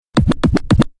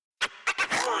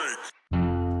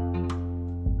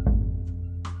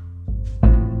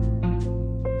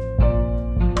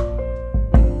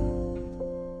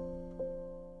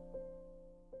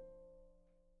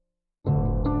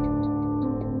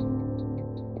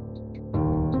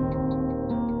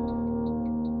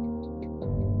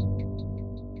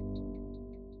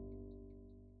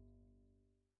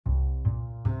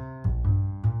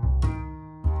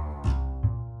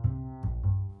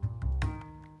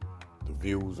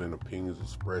views and opinions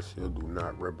expressed here do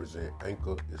not represent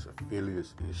Anchor, its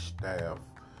affiliates, its staff,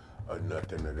 or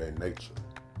nothing of that nature.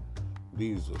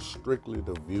 These are strictly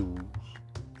the views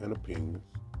and opinions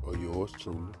of yours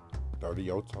truly, 30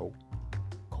 Yoto,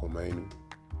 Komani,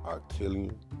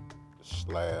 Octillion,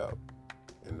 Slab,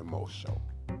 and the Most Show.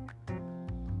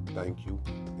 Thank you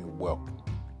and welcome.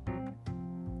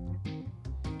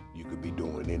 You could be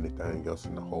doing anything else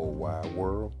in the whole wide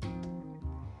world,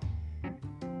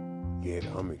 yet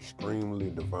I'm extremely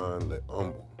divinely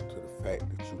humble to the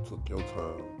fact that you took your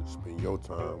time to spend your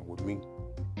time with me.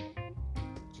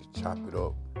 Just chop it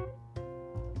up.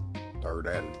 Third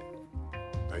Attitude.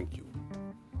 Thank you.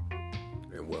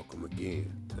 And welcome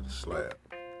again to the Slab.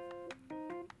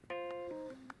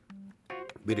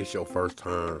 Be this your first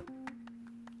time,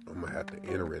 I'm gonna have to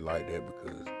enter it like that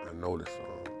because I noticed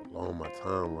along my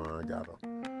timeline I got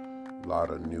a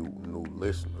lot of new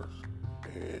listeners.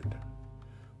 And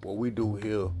what we do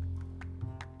here,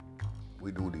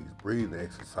 we do these breathing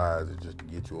exercises just to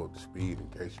get you up to speed in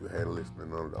case you hadn't listened to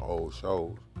none of the old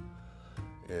shows.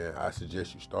 And I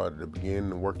suggest you start at the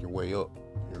beginning and work your way up.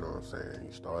 You know what I'm saying?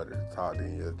 You start at the top,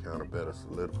 then you'll kind of better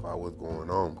solidify what's going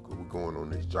on because we're going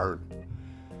on this journey.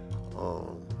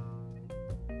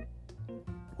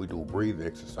 We do breathing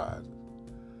exercises,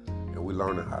 and we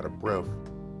learning how to breath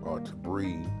or to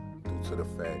breathe due to the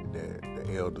fact that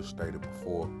the elders stated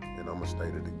before, and I'm gonna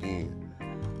state it again,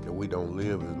 that we don't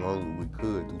live as long as we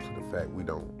could due to the fact we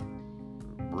don't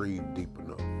breathe deep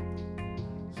enough.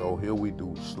 So here we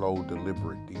do slow,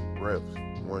 deliberate, deep breaths.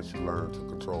 Once you learn to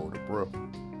control the breath,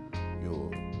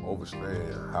 you'll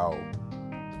understand how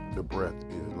the breath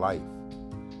is life.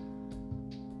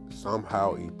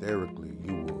 Somehow, etherically,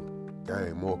 you will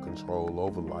gain more control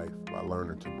over life by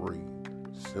learning to breathe.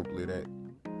 Simply that.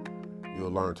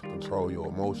 You'll learn to control your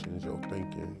emotions, your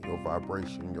thinking, your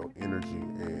vibration, your energy,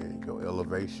 and your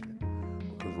elevation.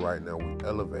 Because right now we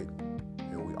elevate,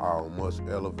 and we all must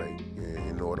elevate. And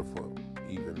in order for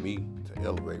even me to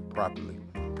elevate properly,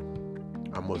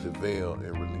 I must avail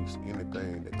and release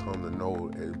anything that come to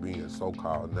know as being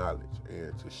so-called knowledge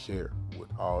and to share with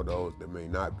all those that may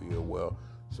not be aware,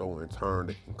 so in turn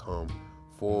they can come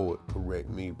forward, correct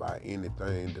me by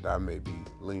anything that I may be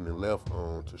leaning left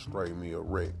on to straighten me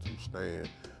erect, to stand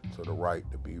to the right,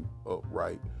 to be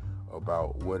upright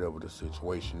about whatever the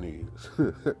situation is.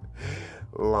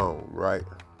 Long, right?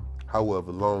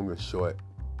 However, long and short,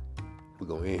 we're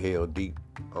going to inhale deep.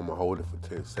 I'm going to hold it for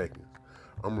 10 seconds.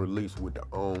 I'm released with the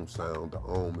Om sound. The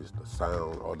Om is the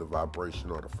sound or the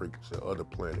vibration or the frequency of the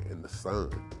planet and the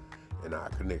sun, and our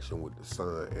connection with the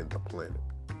sun and the planet.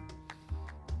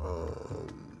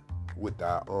 With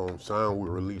our own sound, we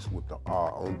release with the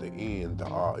R on the end. The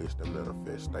R is the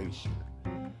manifestation.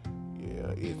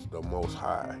 Yeah, it's the Most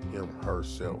High, Him,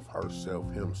 herself,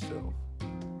 himself.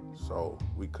 So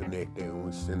we connect that and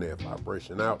we send that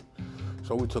vibration out.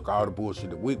 So we took all the bullshit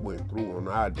that we went through on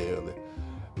our daily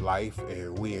life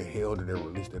and we inhaled it and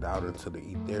released it out into the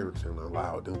etherics and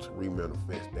allowed them to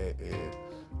remanifest that and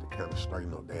to kind of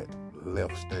straighten up that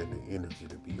left standing energy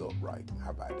to be upright.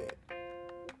 How about that?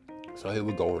 So here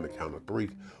we go on the count of 3.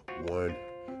 1,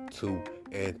 2,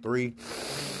 and 3.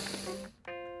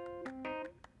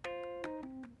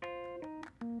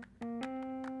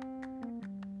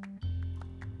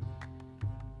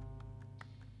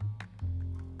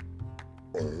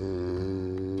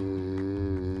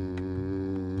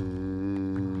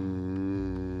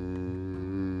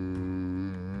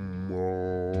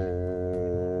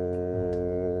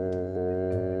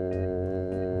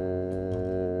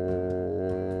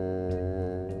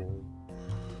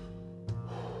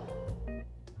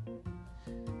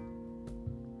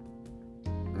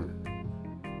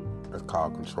 That's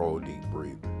called controlled deep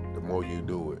breathing. The more you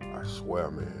do it, I swear,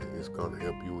 man, it's going to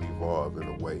help you evolve in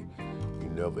a way you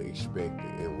never expected.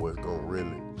 And what's going to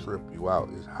really trip you out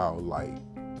is how, like,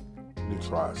 you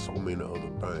tried so many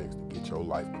other things to get your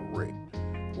life correct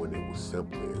when it was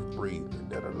simply as breathing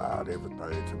that allowed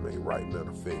everything to make right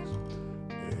manifest.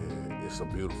 And it's a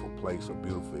beautiful place, a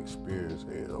beautiful experience,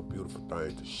 and a beautiful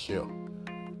thing to share.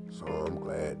 So I'm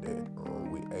glad that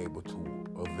we're able to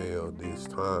avail this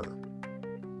time.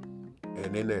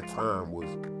 And in that time was,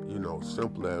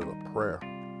 simple as a prayer.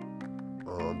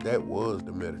 That was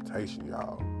the meditation,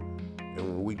 y'all. And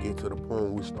when we get to the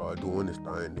point we start doing this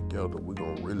thing together, we're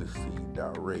going to really see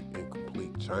direct and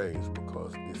complete change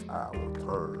because it's our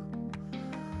turn.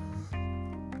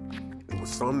 It was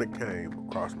something that came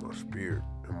across my spirit,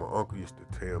 and my uncle used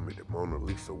to tell me that Mona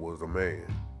Lisa was a man.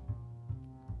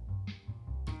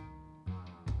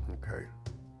 Okay.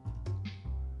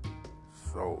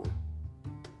 So,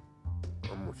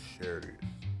 I'm going to share this.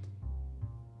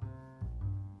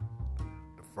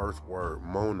 First word,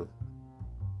 Mona,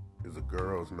 is a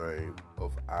girl's name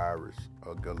of Irish,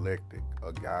 a dialectic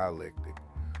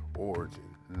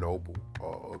origin, noble,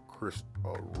 or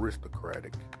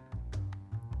aristocratic,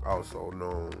 also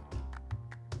known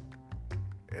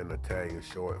an Italian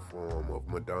short form of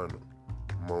Madonna.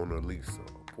 Mona Lisa,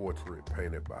 a portrait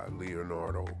painted by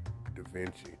Leonardo da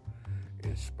Vinci,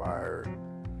 inspired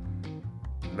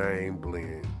name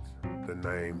blends. The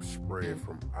name spread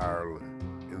from Ireland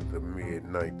in the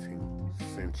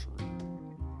mid-19th century.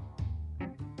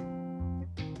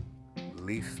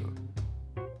 Lisa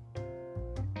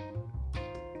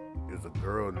is a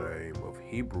girl name of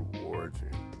Hebrew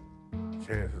origin.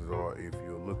 Chances are, if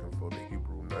you're looking for the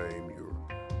Hebrew name, you're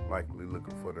likely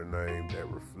looking for the name that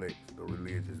reflects the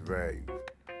religious values.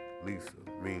 Lisa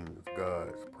means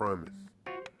God's promise,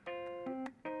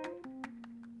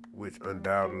 which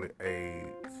undoubtedly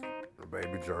aids the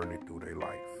baby journey through their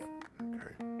life.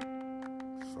 Okay,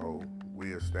 so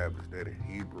we established that in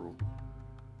Hebrew,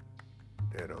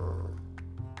 that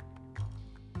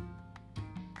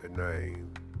the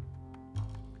name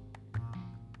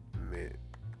meant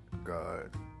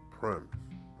God's promise,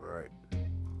 right?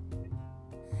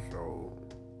 So,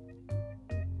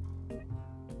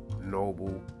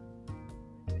 noble,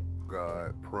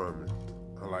 God promise.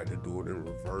 I like to do it in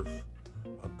reverse.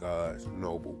 A God's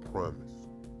noble promise.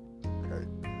 Okay.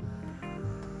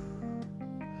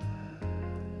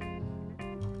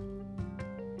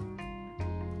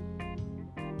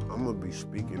 I'm gonna be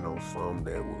speaking on something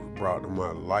that was brought to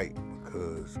my light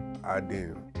because I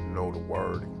didn't know the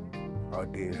wording. I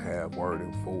didn't have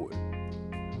wording for it.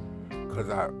 Because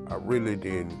I really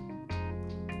didn't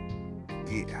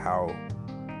get how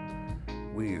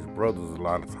we as brothers a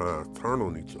lot of times turn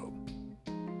on each other.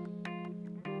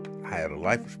 I had a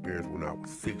life experience when I was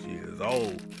 6 years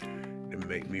old that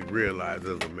made me realize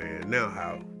as a man now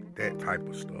how that type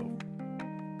of stuff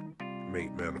may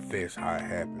manifest, how it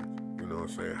happens. You know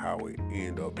what I'm saying? How it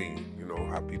end up being, you know,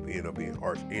 how people end up being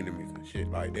arch enemies and shit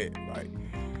like that. Like,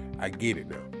 I get it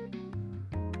now.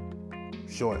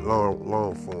 Short,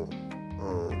 long form.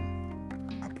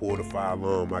 I pulled a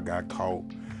firearm. I got caught.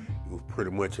 It was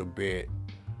pretty much a bet.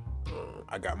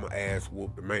 I got my ass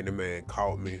whooped. The maintenance man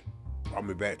caught me, brought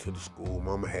me back to the school.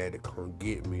 Mama had to come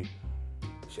get me.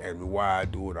 She asked me why I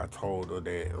do it. I told her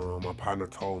that my partner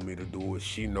told me to do it.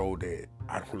 She know that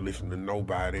I don't listen to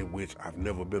nobody, which I've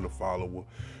never been a follower.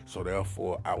 So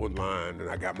therefore, I was lying, and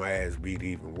I got my ass beat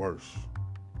even worse.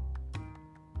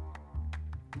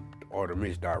 Or the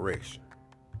misdirection.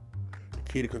 The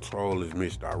key to control is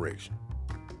misdirection.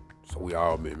 So we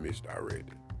all been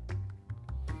misdirected.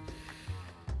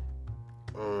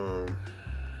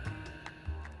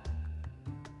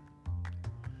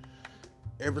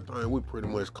 Everything we pretty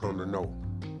much come to know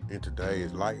in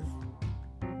today's life,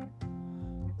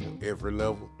 on every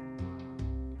level,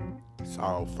 it's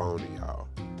all phony, y'all.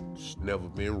 It's never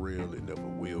been real. It never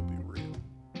will be real.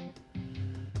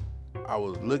 I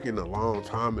was looking a long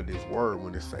time at this word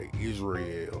when it say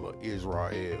Israel or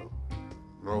Israel.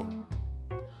 You know,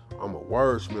 I'm a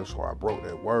wordsmith, so I broke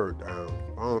that word down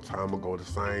a long time ago. The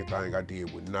same thing I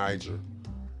did with Niger.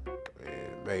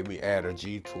 Made me add a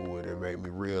G to it and made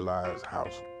me realize how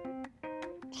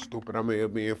stupid I may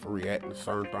have been for reacting to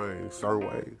certain things, certain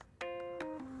ways.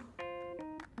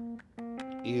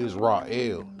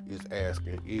 Israel is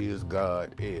asking, is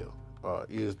God El?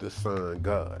 Is the Son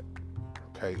God?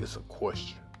 Okay, it's a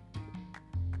question.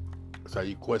 It's how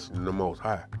you question the Most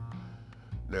High.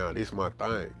 Now, this is my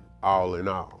thing, all in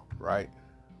all, right?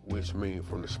 Which means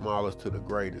from the smallest to the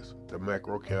greatest, the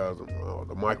microcosm to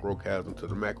the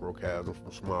macrocosm,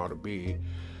 from small to big,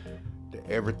 that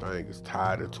everything is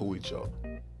tied into each other.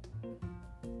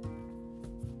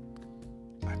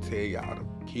 I tell y'all,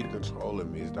 the key to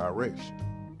controlling misdirection.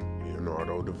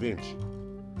 Leonardo da Vinci,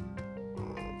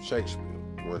 Shakespeare,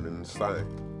 one and the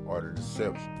same, art of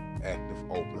deception,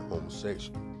 active, open,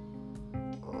 homosexual.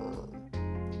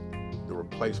 The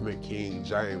replacement King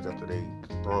James, after they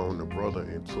thrown the brother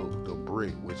and took the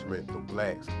brick, which meant the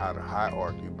blacks, out of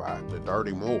hierarchy by the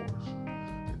dirty Moors.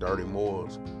 The dirty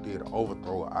Moors did an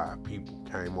overthrow of our people,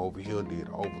 came over here, did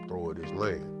an overthrow of this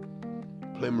land.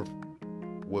 Plymouth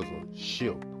was a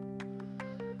ship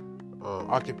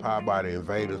occupied by the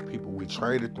invaders, people we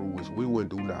traded through, which we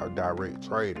wouldn't do our direct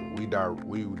trading. We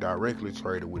directly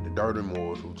traded with the dirty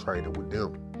Moors who traded with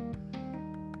them.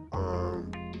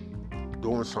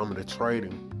 Doing some of the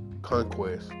trading,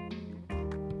 conquest,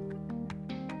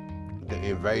 the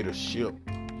invader ship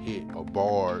hit a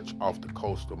barge off the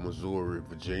coast of Missouri,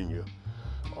 Virginia,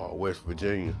 West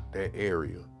Virginia, that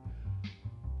area.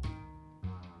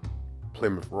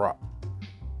 Plymouth Rock.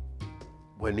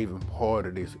 wasn't even part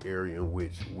of this area in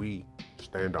which we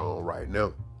stand on right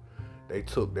now. They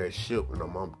took that ship, and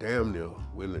I'm damn near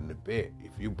willing to bet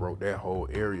if you broke that whole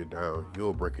area down,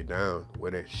 you'll break it down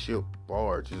where that ship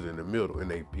barge is in the middle, and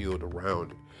they build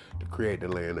around it to create the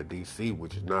land of DC,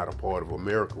 which is not a part of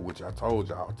America, which I told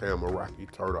y'all, Tamaraki,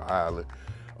 Turtle Island,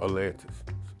 Atlantis.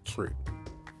 It's a trick.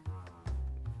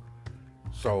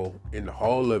 So in the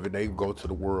whole of it, they go to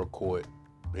the world court,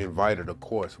 invited, of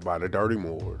course, by the Dirty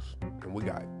Moors. And we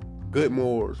got good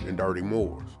Moors and dirty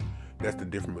Moors. That's the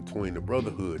difference between the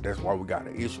brotherhood. That's why we got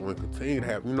an issue and continue to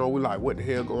have, we like, what the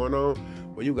hell going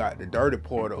on? Well, you got the dirty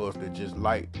part of us that just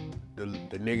like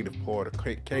the negative part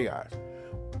of chaos.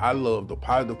 I love the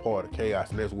positive part of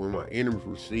chaos, and that's when my enemies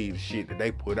receive shit that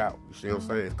they put out. You see what I'm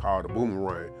saying? It's called the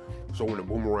boomerang. So when the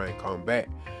boomerang come back,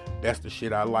 that's the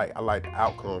shit I like. I like the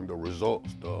outcome, the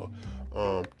results, the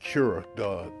cure,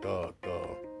 the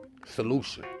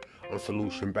solution. I'm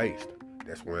solution based.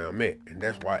 That's where I'm at. And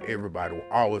that's why everybody will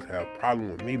always have a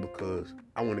problem with me, because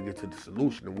I want to get to the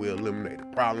solution and we'll eliminate the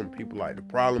problem. People like the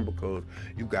problem because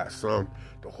you got some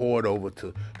to hoard over,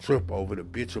 to trip over, to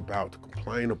bitch about, to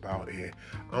complain about. And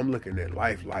I'm looking at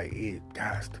life like it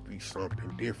got to be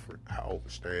something different. I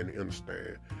understand and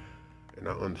understand. And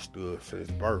I understood since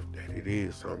birth that it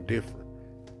is something different.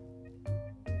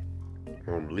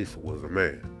 Mona Lisa was a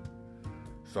man.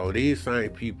 So these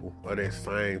same people are that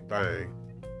same thing.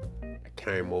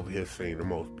 Came over here seeing the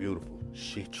most beautiful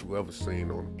shit you ever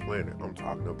seen on the planet. I'm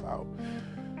talking about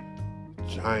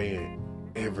giant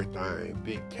everything,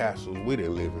 big castles. We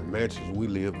didn't live in mansions, we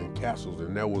lived in castles,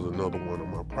 and that was another one of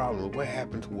my problems. What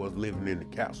happened to us living in the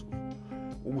castles?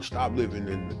 Well, we stopped living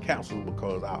in the castles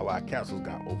because all our castles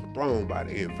got overthrown by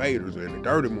the invaders, and the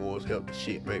Dirty Moors helped the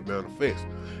shit make manifest.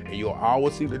 And you'll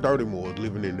always see the Dirty Moors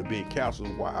living in the big castles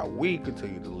while we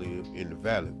continue to live in the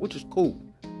valley, which is cool.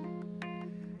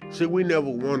 See, we never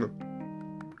want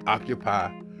to occupy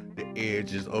the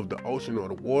edges of the ocean or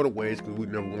the waterways because we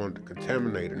never wanted to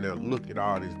contaminate it. Now look at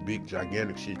all this big,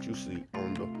 gigantic shit you see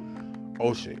on the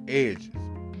ocean edges,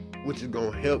 which is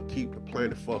going to help keep the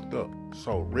planet fucked up.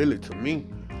 So really, to me,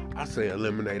 I say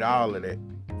eliminate all of that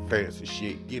fancy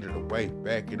shit, get it away,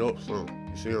 back it up some.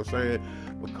 You see what I'm saying?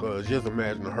 Because just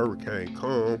imagine a hurricane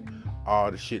come,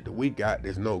 all the shit that we got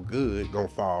that's no good gonna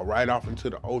fall right off into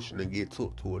the ocean and get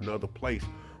took to another place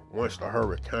once the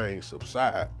hurricane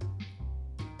subside.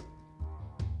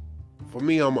 For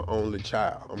me, I'm an only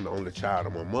child. I'm the only child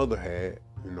that my mother had,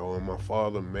 and my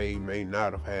father may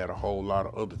not have had a whole lot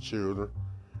of other children.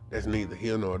 That's neither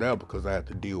here nor there because I had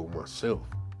to deal with myself.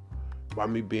 By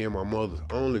me being my mother's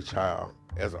only child,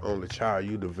 as an only child,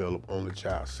 you develop only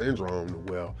child syndrome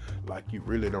to where, like, you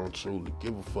really don't truly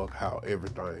give a fuck how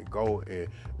everything go, and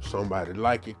if somebody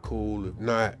like it, cool. If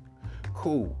not,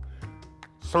 cool.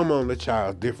 Some only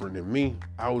child different than me.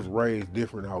 I was raised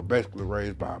different. I was basically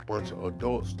raised by a bunch of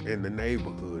adults in the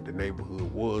neighborhood. The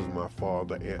neighborhood was my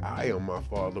father, and I am my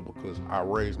father because I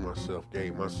raised myself,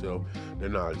 gave myself the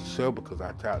knowledge of self because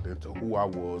I tapped into who I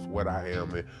was, what I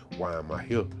am, and why am I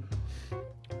here.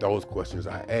 Those questions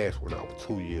I asked when I was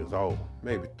 2 years old,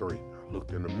 maybe 3. I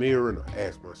looked in the mirror and I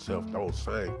asked myself those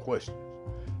same questions.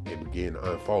 It began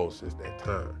to unfold since that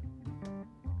time.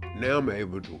 Now I'm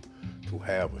able to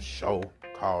have a show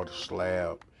called The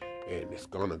Slab, and it's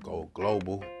gonna go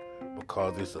global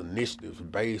because it's initiatives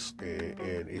based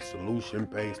and it's solution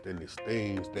based, and it's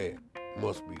things that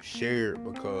must be shared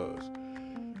because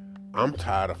I'm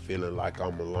tired of feeling like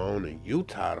I'm alone and you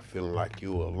tired of feeling like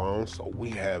you're alone. So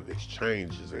we have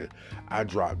exchanges, and I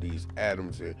drop these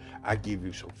atoms and I give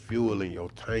you some fuel in your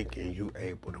tank and you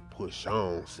able to push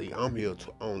on. See, I'm here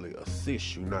to only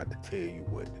assist you, not to tell you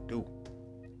what to do.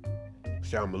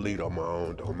 See, I'm a leader of my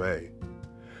own domain.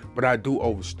 But I do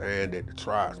understand that the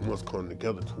tribes must come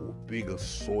together to a bigger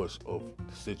source of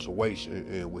the situation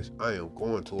in which I am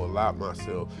going to allow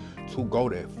myself to go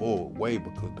that forward way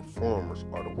because the farmers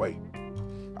are the way.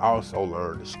 I also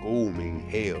learned that school means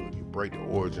hell. If you break the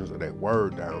origins of that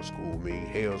word down, school means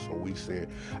hell. So we send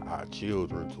our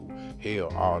children to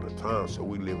hell all the time. So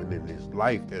we living in this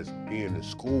life as being in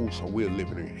school, so we're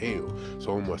living in hell.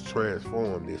 So we must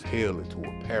transform this hell into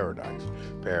a paradise.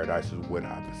 Paradise is what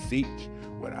I beseech,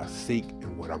 what I seek,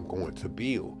 and what I'm going to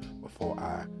build before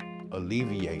I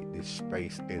alleviate this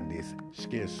space in this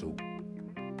skin suit.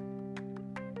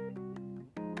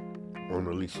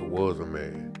 Mona Lisa was a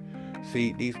man.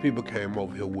 See, these people came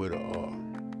over here with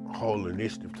a whole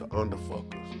initiative to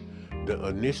underfuck us. The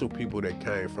initial people that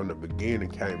came from the beginning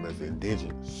came as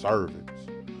indigenous servants.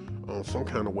 on some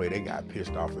kind of way they got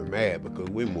pissed off and mad because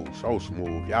we move so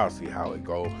smooth. Y'all see how it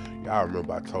go. Y'all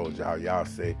remember I told y'all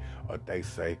say, or they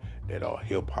say that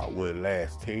hip-hop wouldn't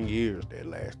last 10 years, that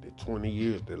lasted 20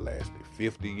 years, that lasted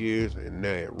 50 years, and now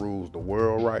it rules the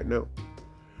world right now.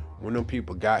 When them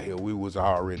people got here, we was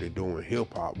already doing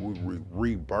hip-hop. We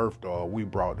rebirthed, or we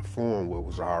brought the form what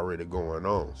was already going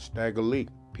on. Stagger Lee,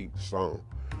 peep the song.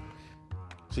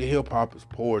 See, hip-hop is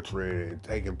poetry and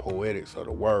taking poetics of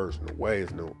the words and the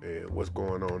ways and what's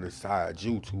going on inside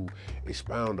you to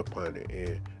expound upon it,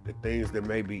 and the things that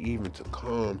may be even to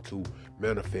come to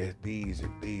manifest these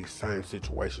same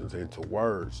situations into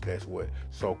words. That's what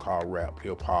so-called rap,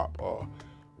 hip-hop, or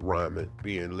rhyming,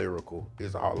 being lyrical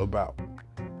is all about.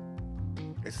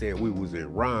 They said we was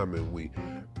in rhyme and we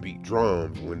beat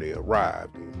drums when they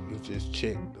arrived, and you just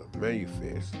check the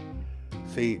manifest.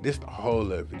 See, this the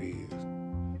whole of it is.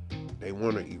 They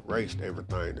want to erase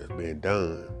everything that's been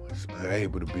done. It's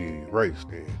unable to be erased.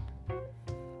 And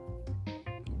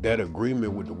that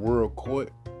agreement with the World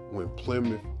Court when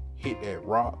Plymouth hit that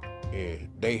rock and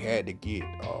they had to get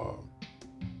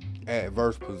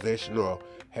adverse possession or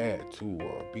had to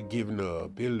be given the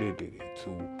ability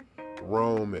to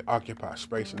roam and occupy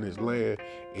space in this land,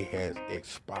 it has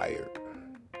expired.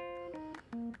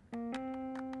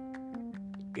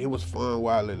 It was fun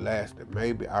while it lasted.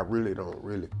 Maybe I really don't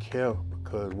really care,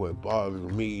 because what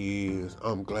bothers me is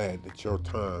I'm glad that your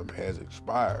time has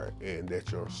expired and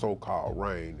that your so-called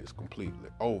reign is completely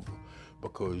over,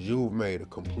 because you've made a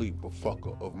complete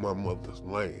befucker of my mother's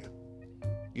land.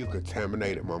 You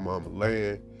contaminated my mama's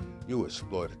land. You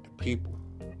exploited the people.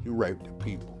 You raped the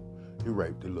people. You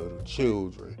raped the little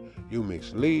children. You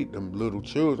mislead them little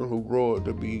children who grow up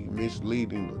to be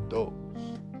misleading adults.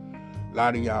 A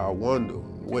lot of y'all wonder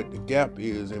what the gap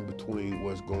is in between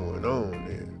what's going on,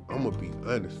 and I'm gonna be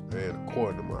honest, man.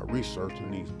 According to my research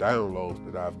and these downloads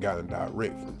that I've gotten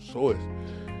direct from source,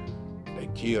 they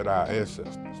killed our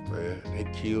ancestors, man. They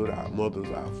killed our mothers,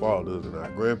 our fathers, and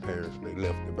our grandparents, and they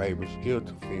left the babies here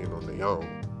to fend on their own.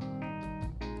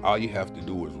 All you have to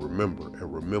do is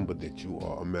remember that you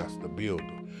are a master builder.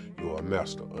 You are a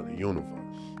master of the universe.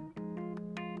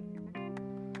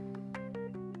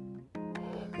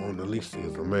 Mona Lisa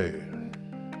is a man.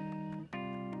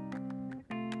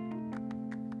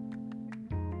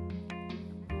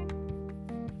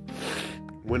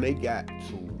 When they got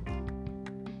to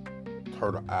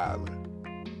Turtle Island,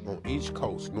 on each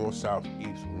coast, north, south,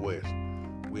 east, and west,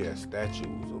 we had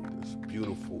statues of this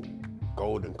beautiful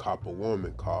golden copper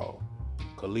woman called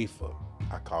Khalifa.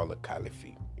 I call her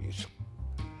Khalifi.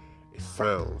 It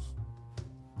sounds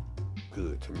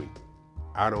good to me.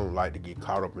 I don't like to get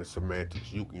caught up in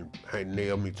semantics. You can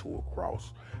nail me to a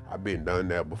cross. I've been done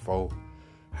that before.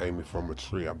 Hang me from a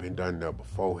tree. I've been done that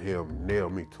before. Him nail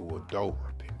me to a door.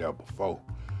 I've been there before.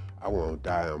 I won't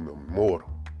die. I'm immortal.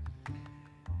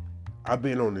 I've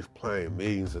been on this plane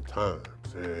millions of times,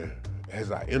 and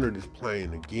as I enter this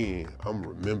plane again, I'm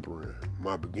remembering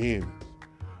my beginnings.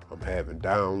 I'm having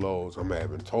downloads. I'm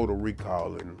having total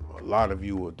recall, and a lot of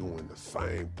you are doing the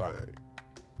same thing.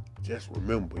 Just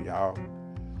remember, y'all,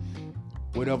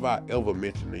 whatever I ever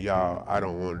mention to y'all, I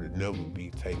don't want it to never be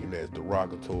taken as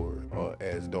derogatory or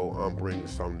as though I'm bringing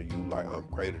something to you like I'm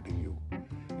greater than you.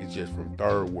 It's just from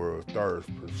third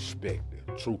perspective.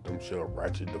 Truth himself,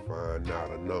 righteous divine,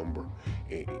 not a number.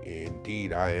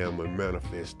 Indeed, I am a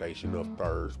manifestation of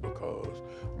thirds, because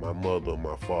my mother and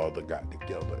my father got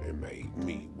together and made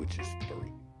me, which is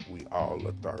three. We all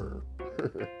a third.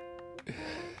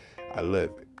 I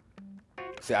love it.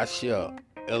 See, I share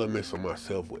elements of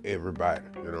myself with everybody.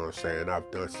 You know what I'm saying?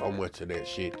 I've done so much of that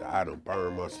shit that I done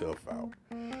burned myself out.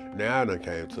 Now I done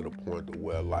came to the point to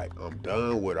where, like, I'm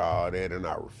done with all that, and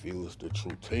I refuse to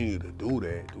continue to do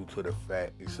that due to the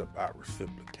fact it's about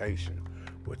reciprocation.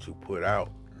 What you put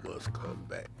out must come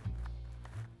back.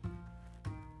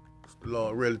 It's the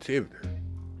law of relativity.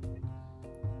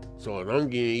 So if I'm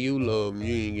giving you love and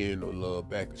you ain't getting no love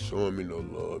back and showing me no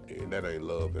love, then that ain't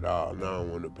love at all. Now I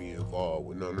don't want to be involved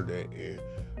with none of that, and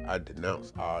I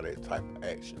denounce all that type of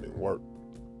action and work.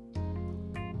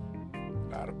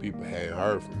 A lot of people hadn't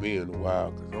heard from me in a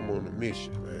while because I'm on a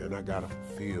mission, man. I gotta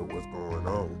fulfill what's going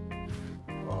on.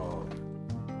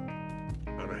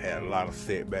 I done had a lot of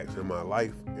setbacks in my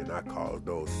life, and I caused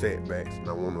those setbacks, and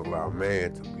I want to allow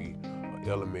man to be an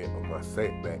element of my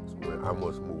setbacks when I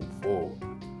must move forward.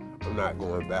 I'm not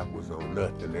going backwards on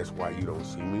nothing. That's why you don't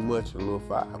see me much in little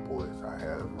 5 points. I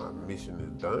have my mission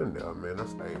is done there, man. I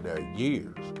stayed there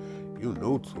years. You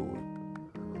new to it. You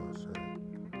know what I'm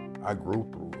saying? I grew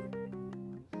through it.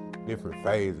 Different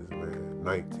phases, man.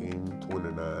 19,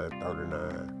 29,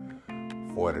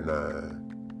 39, 49.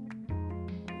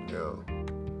 Now,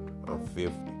 I'm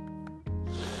 50.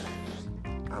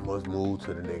 I must move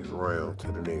to the next round,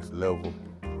 to the next level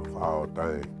of all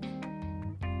things.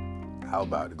 I was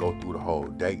about to go through the whole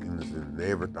datings and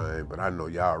everything, but I know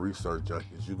y'all research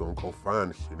junkies, you gonna go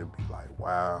find the shit and be like,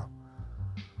 wow,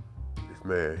 this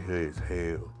man here is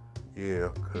hell. Yeah,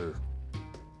 because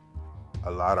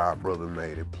a lot of our brothers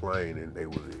made it plain and they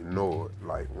was ignored.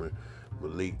 Like when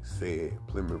Malik said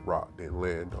Plymouth Rock didn't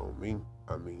land on me.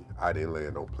 I mean, I didn't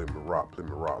land on Plymouth Rock.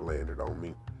 Plymouth Rock landed on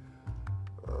me.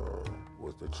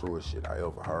 Was the truest shit I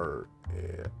ever heard.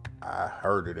 And I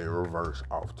heard it in reverse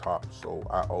off top, so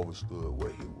I understood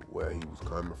where he was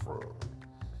coming from.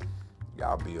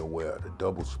 Y'all be aware of the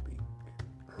double speak.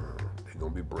 They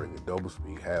gonna be bringing double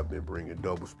speak, have been bringing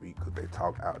double speak because they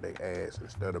talk out their ass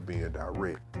instead of being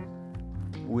direct.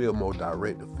 We're more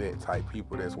direct effect type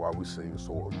people, that's why we seem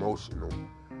so emotional.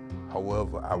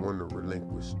 However, I want to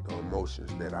relinquish the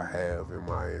emotions that I have in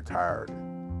my entirety.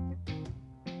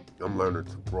 I'm learning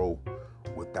to grow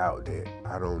without that.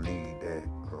 I don't need that.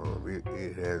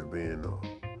 It has been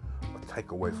a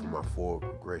takeaway from my forward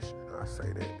progression. I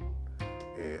say that.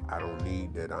 And I don't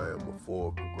need that. I am a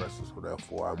forward progressor, so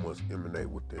therefore I must emanate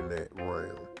within that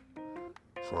realm.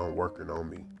 So I'm working on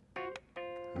me.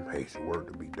 Patient work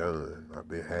to be done. I've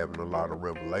been having a lot of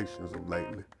revelations of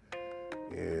lately.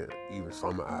 And even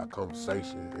some of our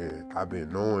conversation, and I've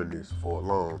been knowing this for a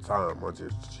long time.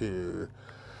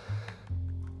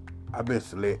 I've been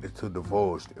selected to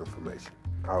divulge the information.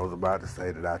 I was about to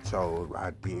say that I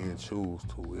didn't choose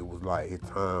to. It was like it's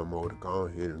time to go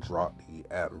ahead and drop the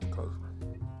atoms, because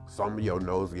some of your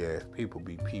nosy ass people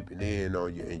be peeping in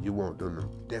on you, and you want them to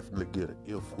definitely get an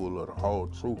earful of the whole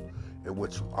truth and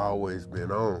what you always been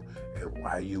on and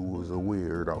why you was a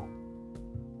weirdo.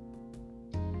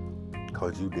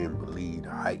 Because you didn't believe the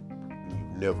hype.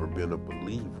 You've never been a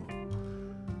believer.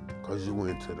 Because you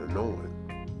went to the knowing.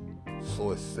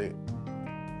 So it's sent.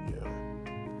 Yeah.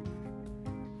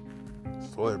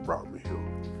 So it brought me here.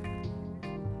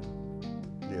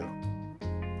 Yeah.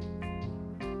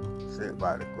 Sent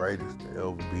by the greatest to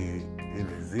ever be in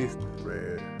existence,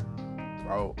 man.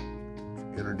 Bro,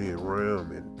 enter the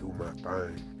realm and do my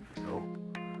thing, you know.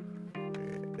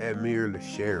 And that merely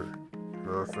sharing. You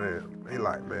know what I'm saying? They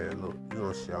like, man, look, you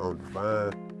gonna share on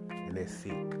divine, and that's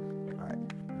it. Like,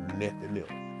 nothing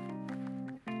else.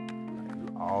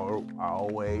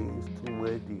 Always too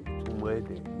much this, too much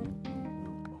that.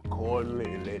 You accordingly,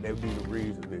 and let that be the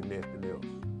reason and nothing else.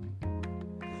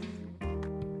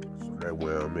 So that's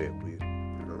where I'm at with,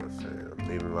 you know what I'm saying? I'm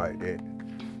living like that.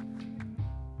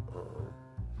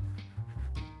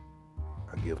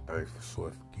 I give thanks for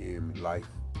Source for giving me life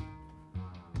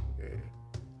and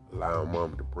allowing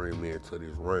mama to bring me into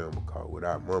this realm, because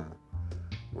without mama,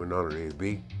 would none of this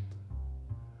be.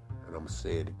 And I'm going to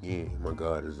say it again, my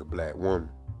God is a black woman.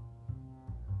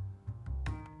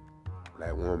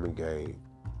 Black woman gave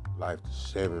life to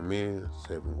 7 men,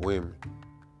 7 women.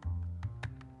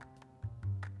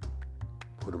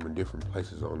 Put them in different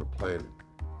places on the planet.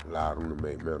 Allowed them to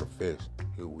make manifest.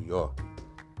 Here we are.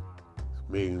 It's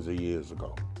millions of years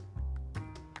ago.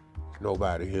 There's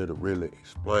nobody here to really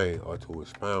explain or to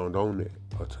expound on it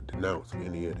or to denounce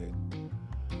any of that.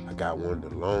 I got one of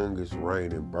the longest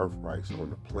reigning birthrights on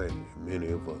the planet, and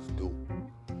many of us do.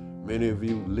 Many of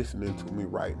you listening to me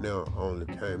right now only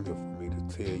came here for me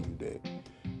to tell you that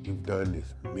you've done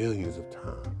this millions of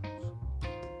times.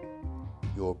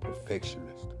 You're a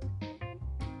perfectionist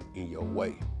in your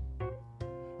way.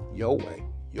 Your way.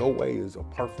 Your way is a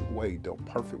perfect way, the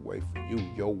perfect way for you,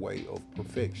 your way of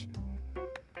perfection.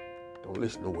 Don't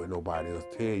listen to what nobody else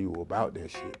tell you about that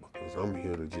shit, because I'm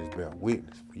here to just bear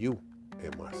witness for you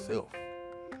and myself.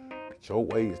 But your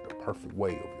way is the perfect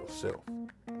way of yourself.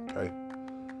 Okay?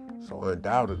 So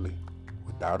undoubtedly,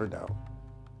 without a doubt,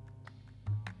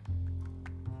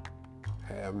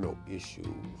 have no issues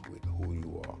with who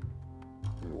you are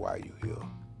and why you're here.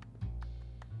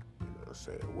 You know what I'm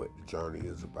saying? What the journey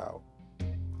is about.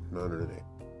 None of that.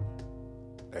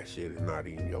 That shit is not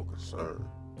even your concern.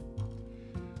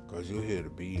 Because you're here to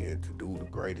be and to do the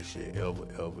greatest shit ever,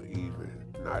 even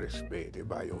not expected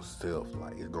by yourself.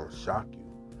 Like, it's going to shock you.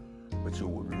 But you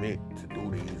were meant to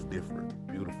do these different,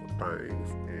 beautiful things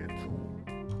and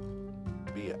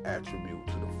to be an attribute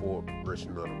to the forward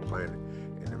progression of the planet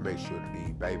and to make sure that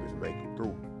these babies make it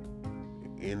through.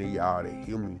 And any of y'all that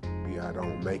hear me, I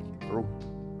don't make it through.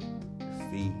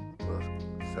 See us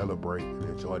celebrate and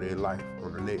enjoy their life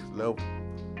on the next level.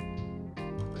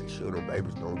 Make sure them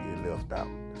babies don't get left out.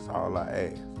 That's all I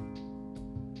ask.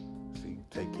 See,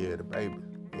 take care of the babies.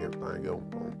 Everything else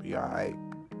gonna be alright.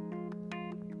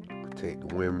 Protect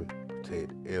the women,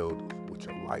 protect the elders with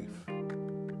your life.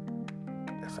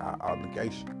 That's our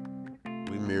obligation.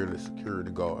 We merely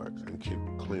security guards and keep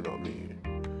clean up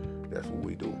men. That's what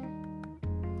we do.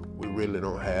 We really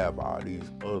don't have all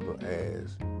these other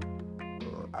as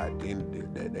identities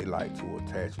that they like to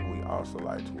attach, and we also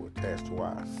like to attach to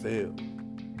ourselves.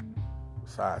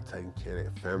 Besides taking care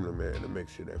of that family, man, to make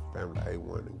sure that family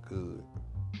A1 and good.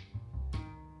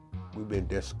 We've been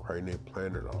desecrating that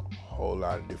planet a whole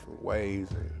lot of different ways,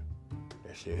 and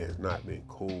that shit has not been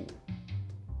cool.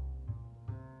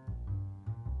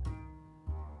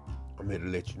 I'm here to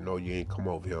let you know you ain't come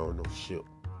over here on no ship.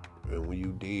 And when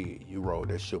you did, you rode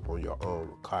that ship on your own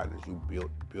with cottoners. You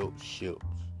built ships.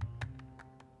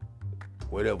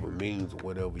 Whatever means,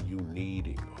 whatever you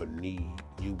needed or need,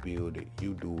 you build it.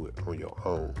 You do it on your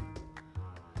own.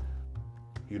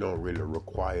 You don't really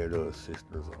require the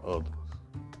assistance of others.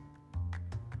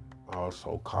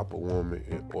 Also, Copper Woman,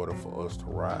 in order for us to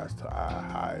rise to our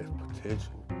highest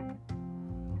potential,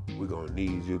 we're going to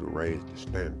need you to raise the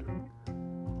standard.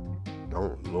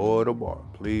 Don't lower the bar.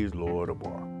 Please lower the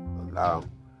bar. Allow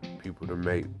people to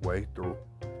make way through.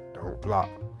 Don't block.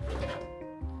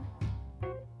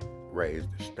 Raise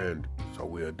the standard so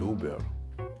we'll do better.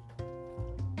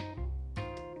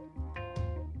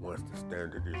 Once the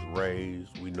standard is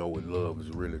raised, we know what love is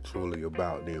really truly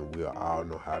about. Then we'll all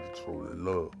know how to truly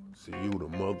love. See, you the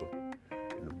mother.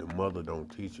 And if the mother don't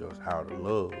teach us how to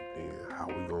love, then how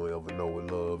we gonna ever know what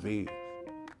love is?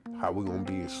 How we gonna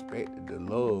be expected to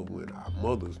love when our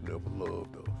mothers never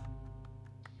loved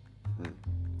us?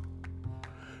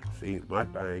 See, my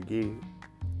thing is,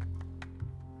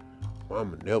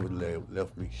 Mama never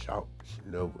left me shout. She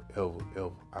never,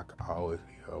 ever. I could always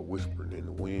hear her whispering in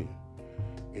the wind.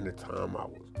 Anytime I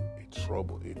was in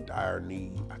trouble, in dire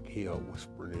need, I could hear her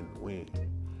whispering in the wind.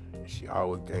 And she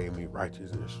always gave me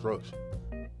righteous instruction.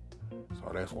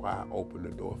 So that's why I opened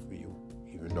the door for you,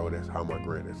 even though that's how my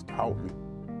granddad taught me.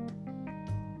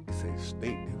 It's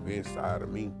instinctive inside of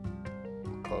me,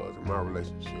 because of my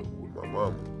relationship with my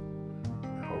mama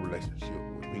and her relationship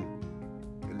with me.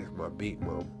 And it's my big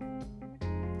mama.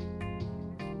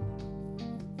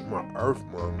 My earth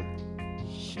mama,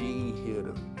 she here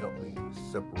to help me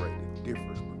separate the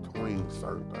difference between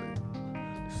certain things.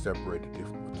 Separate the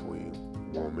difference between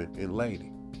woman and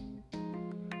lady.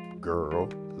 Girl,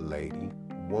 lady,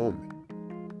 woman.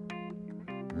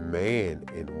 Man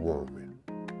and woman.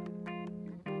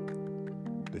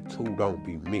 The two don't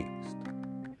be mixed.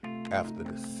 After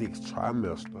the 6th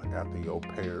trimester, after your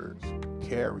parents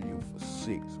carry you for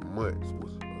 6 months,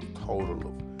 was a total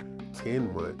of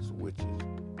 10 months, which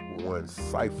is one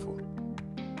cipher.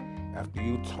 After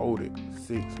you told it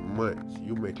 6 months,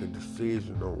 you make a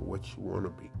decision on what you want to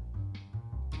be.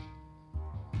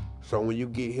 So when you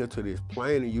get here to this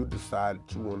plane and you decide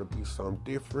that you want to be something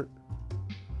different,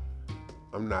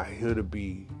 I'm not here to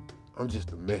be, I'm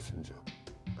just a messenger.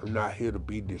 I'm not here to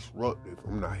be disruptive.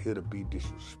 I'm not here to be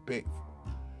disrespectful.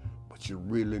 But you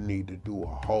really need to do a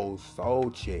whole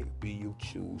soul check. Be you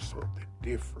choose something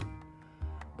different.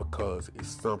 Because it's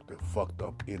something fucked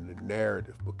up in the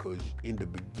narrative. Because in the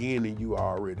beginning, you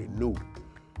already knew.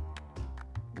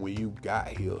 When you got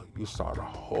here, you saw the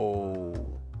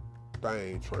whole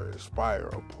thing transpire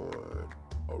upon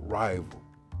arrival.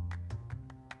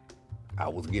 I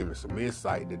was given some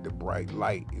insight that the bright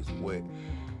light is what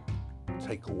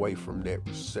take away from that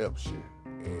reception.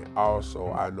 And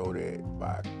also, I know that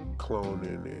by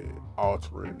cloning and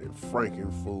altering and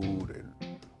franking food and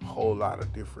a whole lot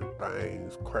of different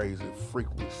things, crazy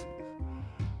frequencies,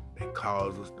 that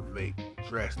cause us to make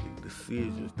drastic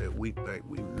decisions that we think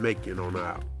we making on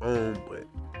our own, but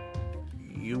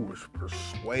you was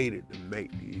persuaded to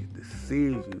make these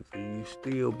decisions, and you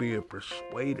still being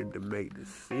persuaded to make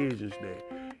decisions that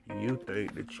you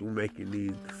think that you making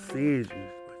these decisions,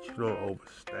 but you don't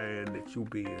understand that you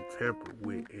being tampered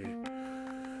with and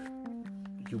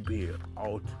you being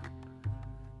altered.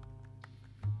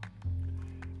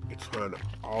 It's trying to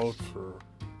alter.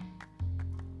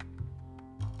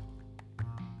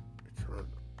 It's trying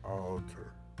to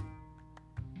alter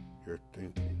your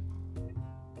thinking.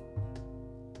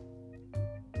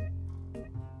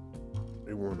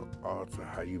 They want to alter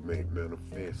how you may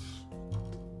manifest.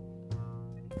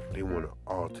 They want to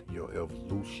alter your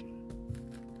evolution.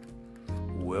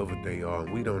 Whoever they are,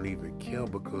 we don't even care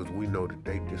because we know that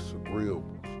they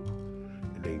disagreeables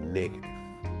and they negative.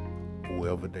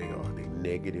 Whoever they are, they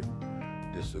negative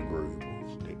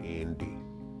disagreeables. The ND.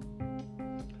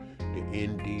 The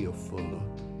ND are full of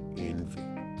envy.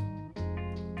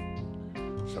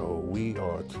 So we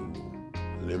are to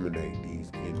eliminate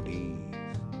these NDs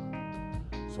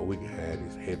so we can have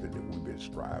this heaven that we've been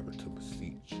striving to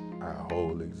beseech our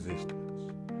whole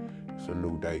existence. It's a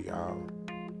new day, y'all.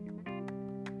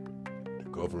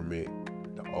 government,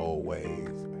 the old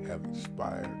ways have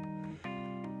expired.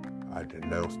 I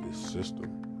denounce this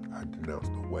system. I denounce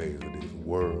the ways of this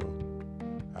world.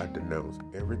 I denounce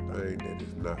everything that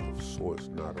is not of source,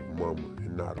 not of mama,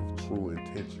 and not of true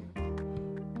intention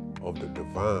of the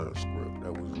divine script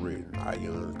that was written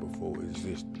eons before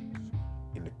existence.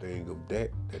 Anything of that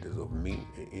is of me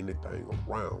and anything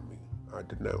around me, I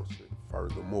denounce it.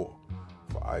 Furthermore,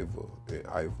 for Iva and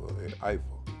Iva and Iva.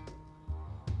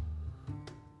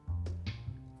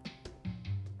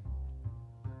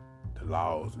 The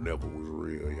laws never was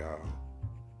real, y'all.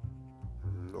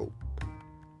 Nope.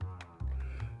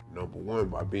 Number one,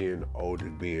 by being the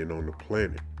oldest being on the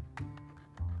planet,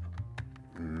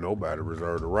 nobody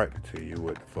reserved the right to tell you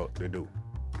what the fuck to do.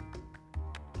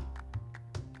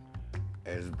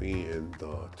 As being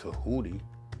the Tahuti,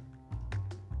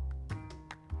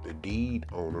 the deed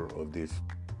owner of this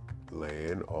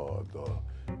land or the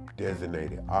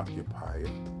designated occupier,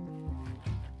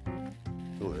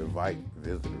 to invite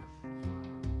visitors.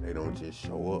 They don't just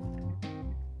show up.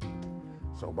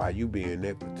 So by you being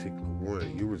that particular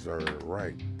one, you reserve the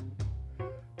right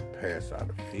to pass out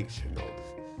eviction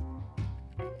notices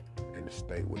and to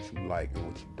state what you like and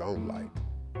what you don't like.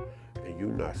 And you're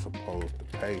not supposed to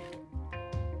pay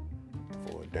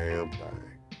for a damn thing.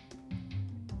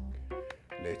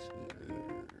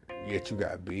 Yet you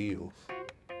got bills.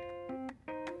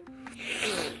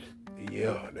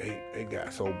 Yeah, they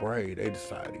got so brave, they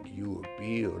decided to give you a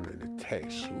bill and to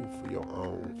tax you for your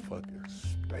own fucking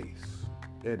space.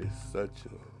 That is such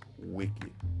a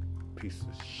wicked piece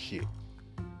of shit.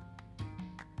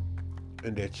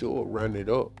 And that you'll run it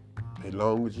up as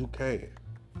long as you can.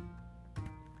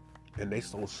 And they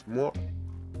so smart.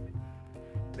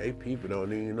 They people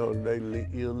don't even know they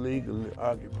illegally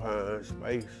occupying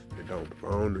space that don't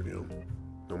belong to them.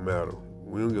 No matter.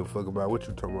 We don't give a fuck about what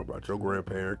you talking about. Your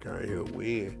grandparent can't here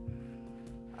win.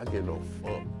 I get no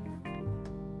fuck.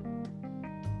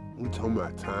 We talking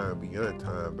about time beyond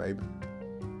time, baby.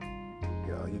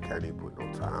 Yo, you can't even put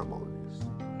no time on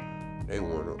this. They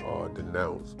want to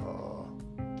denounce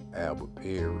Albert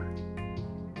Perry.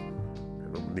 And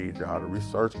I'm going to need y'all to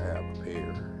research Albert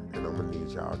Perry. And I'm going to need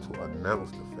y'all to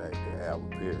announce the fact that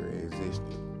Albert Perry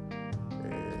existed.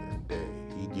 And that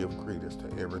he give credence to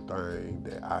everything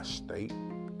that I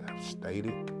have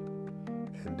stated,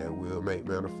 and that will make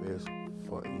manifest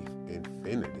for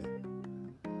infinity.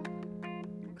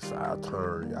 It's our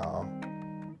turn, y'all.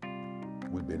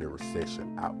 We've been in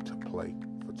recession out to play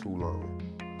for too long.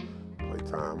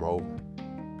 Playtime over.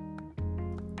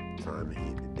 Time to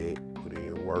hit the deck, put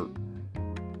in work,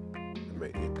 and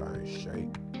make that thing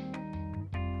shake.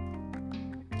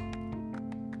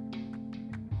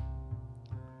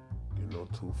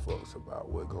 Two fucks about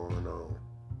what's going on.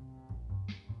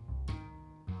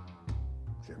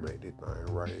 Just make this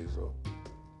thing raise up.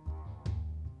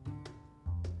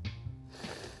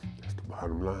 That's the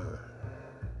bottom line.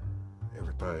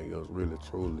 Everything else really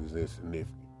truly is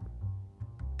insignificant.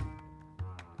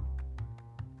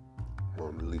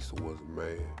 Mona Lisa was a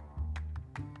man.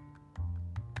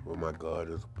 Well, my God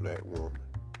is a black woman.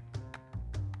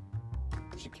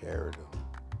 She carried a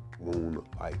wound of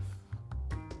life.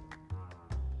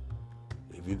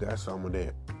 If you got some of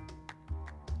that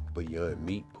beyond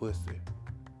meat pussy,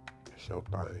 that's your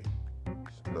thing.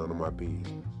 It's none of my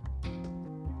business.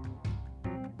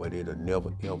 But it'll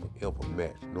never, ever, ever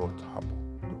match nor topple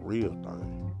the real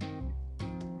thing.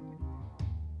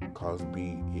 Because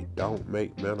it don't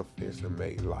make manifest and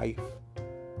make life,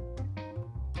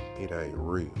 it ain't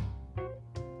real.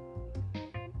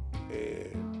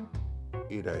 And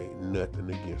it ain't nothing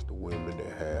against the women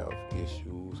that have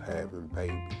issues having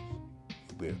babies.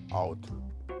 Been altered,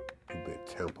 you've been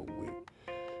tampered with,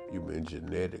 you've been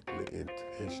genetically,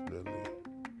 intentionally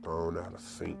thrown out of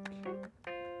sync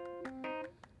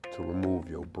to remove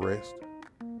your breast,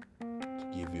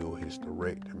 to give you a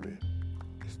hysterectomy,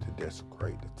 is to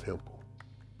desecrate the temple.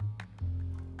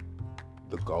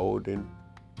 The golden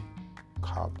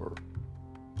copper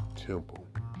temple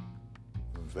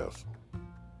vessel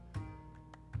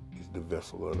is the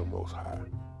vessel of the Most High.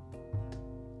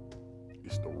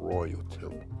 It's the royal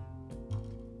temple.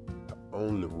 The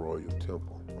only royal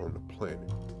temple on the planet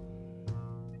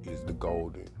is the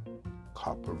golden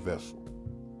copper vessel.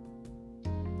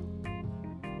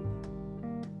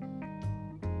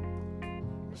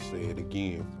 I'll say it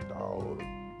again for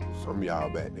some of y'all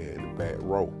back there in the back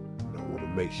row. And I want to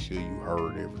make sure you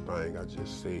heard everything I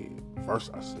just said.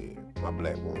 First I said, my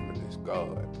black woman is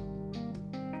God.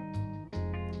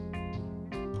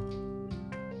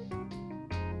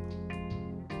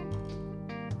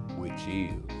 Which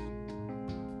is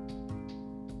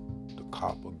the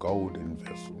copper golden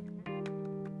vessel,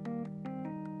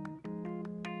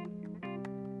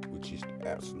 which is the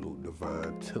absolute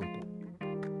divine temple.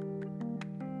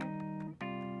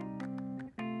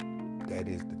 That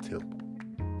is the temple.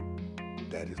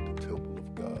 That is the temple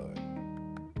of God.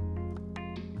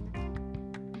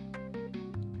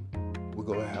 We're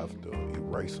going to have to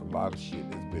erase a lot of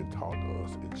shit that's been taught to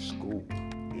us in school,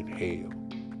 in hell.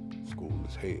 School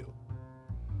is hell.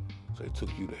 So they took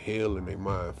you to hell and they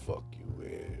mind fuck you,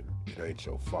 man. It ain't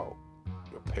your fault.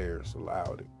 Your parents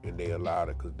allowed it, and they allowed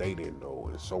it because they didn't know,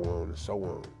 and so on and so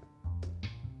on.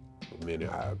 But many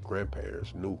of our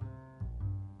grandparents knew.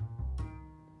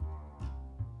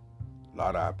 A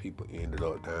lot of our people ended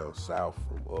up down south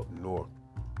from up north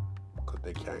because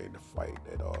they came to fight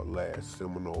that last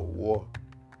Seminole War.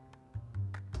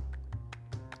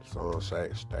 Some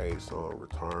stayed, some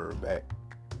returned back.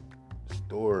 The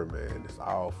story, man, it's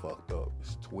all fucked up.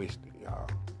 It's twisted, y'all.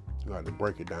 You have to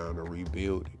break it down and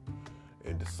rebuild it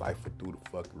and decipher through the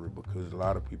fuckery, because a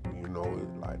lot of people,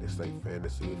 like they say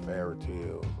fantasy, fairy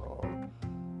tales, or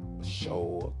a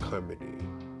show, a comedy.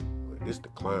 This the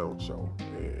clown show,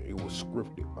 and it was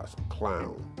scripted by some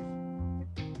clowns.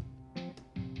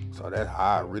 So that's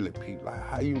how I really peeped. Like,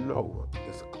 how you know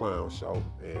it's a clown show,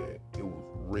 and it was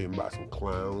written by some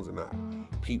clowns, and I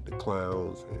peeped the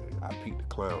clowns, and I peeped the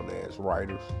clown-ass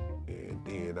writers, and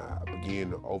then I began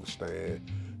to understand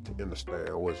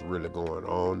what's really going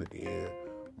on, and then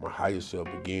my higher self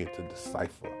began to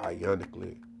decipher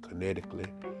ionically, kinetically,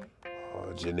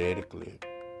 genetically,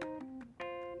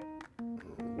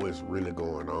 what's really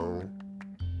going on,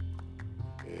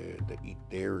 and the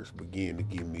etherics began to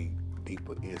give me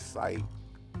deeper insight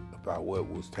about what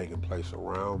was taking place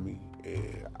around me,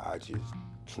 and I just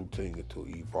continued to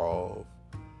evolve,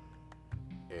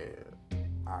 and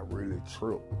I really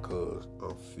tripped because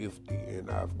I'm 50 and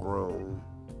I've grown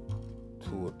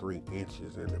 2 or 3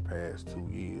 inches in the past 2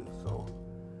 years, so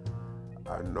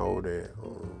I know that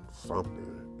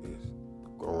something is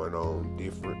going on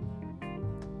different.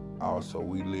 Also,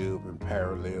 we live in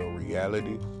parallel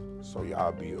realities, so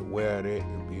y'all be aware of that,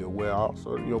 and be aware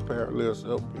also that your parallel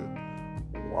self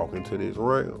can walk into this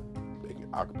realm. They can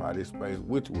occupy this space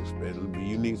with you, especially when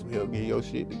you need some help getting your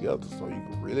shit together, so you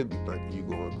can really be thinking you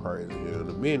going crazy here in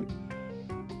a minute,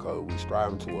 because we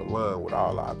striving to align with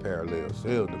all our parallel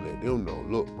selves to let them know,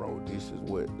 look, bro, this is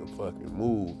what the fucking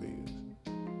move is.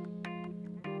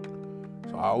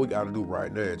 So all we got to do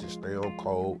right now is just stay on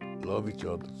code, love each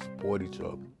other, support each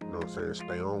other. You know what I'm saying?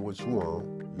 Stay on what you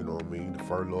on. You know what I mean?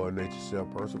 Defer Lord nature,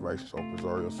 self-preservation, so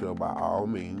preserve yourself by all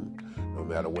means, no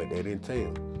matter what that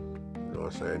entails. You know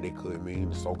what I'm saying? They could mean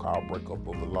the so-called breakup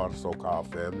of a lot of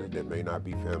so-called families that may not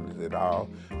be families at all,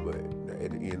 but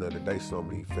at the end of the day, some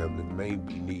of these families may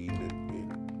be needing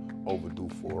and overdue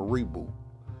for a reboot.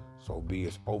 So be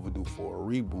it overdue for a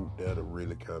reboot, that'll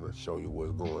really kind of show you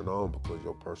what's going on, because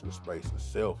your personal space and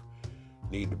self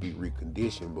need to be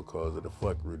reconditioned because of the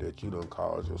fuckery that you done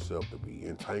caused yourself to be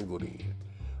entangled in.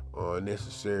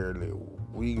 Unnecessarily,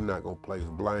 we not gonna place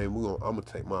blame. I'm gonna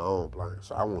take my own blame,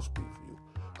 so I won't speak for you,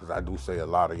 because I do say a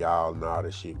lot of y'all and all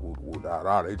that shit,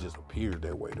 it just appears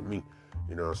that way to me.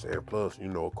 You know what I'm saying? Plus,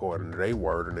 according to their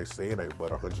word, and they say it ain't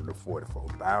but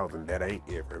 144,000. That ain't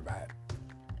everybody.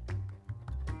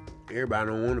 Everybody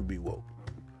don't want to be woke.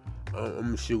 I'm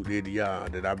gonna shoot it to y'all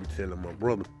that I be telling my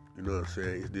brother. You know what I'm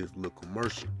saying? It's this little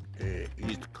commercial, and it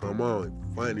used to come on,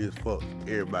 funny as fuck.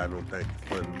 Everybody don't think it's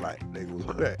funny like they was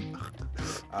like.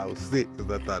 I was sick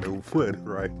because I thought it was funny,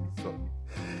 right? So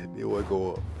they would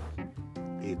go up,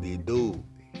 and the dude,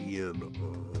 he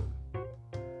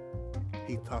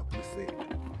talked and said,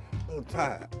 "I'm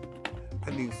tired.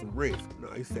 I need some rest." No,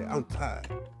 he said, "I'm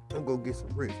tired. I'm gonna get some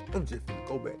rest. I'm just gonna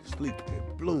go back to sleep."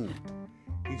 And bloom,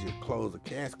 he just closed the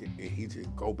casket and he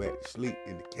just go back to sleep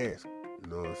in the casket. You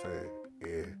know what I'm saying?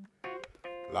 And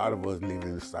a lot of us live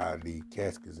inside these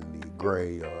caskets and these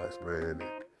graveyards, man.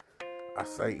 And I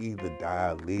say either die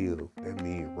or live. That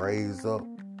means raise up,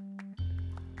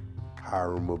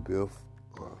 Hiram Abiff,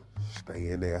 or stay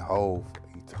in that hole for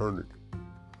eternity.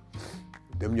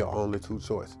 Them your only 2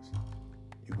 choices.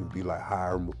 You can be like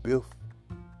Hiram Abiff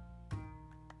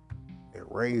and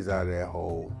raise out of that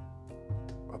hole,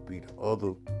 or be the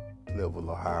other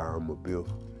level of Hiram Abiff.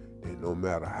 And no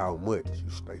matter how much you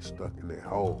stay stuck in that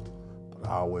hole, but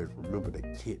always remember they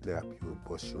kidnap you and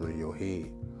bust you in your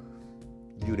head.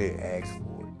 You didn't ask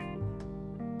for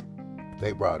it.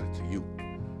 They brought it to you.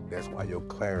 That's why your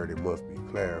clarity must be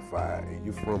clarified, and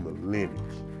you're from a lineage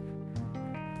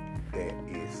that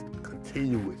is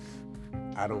continuous.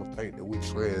 I don't think that we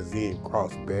transcend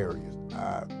cross barriers.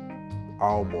 I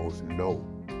almost know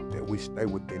that we stay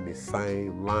within this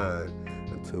same line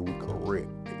until we correct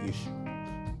the issue.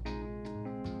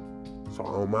 So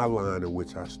on my line in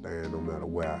which I stand, no matter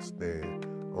where I stand,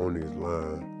 on this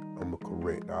line, I'm going to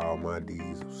correct all my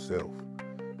deeds of self.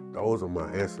 Those are my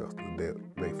ancestors that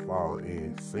may fall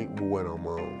in sync with what I'm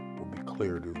on will be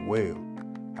cleared as well.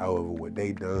 However, what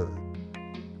they done,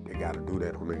 they got to do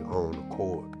that on their own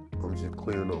accord. I'm just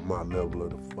clearing up my level of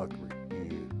the fuckery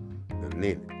in the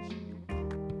lineage.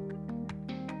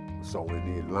 So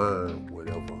in this line,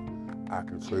 whatever I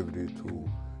contributed to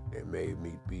that made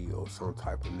me be of some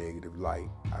type of negative light,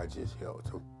 I just helped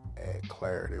to add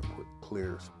clarity and put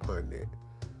clearance upon that.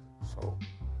 So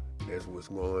that's what's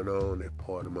going on. That's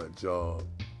part of my job.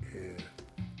 And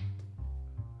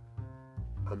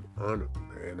I'm honored,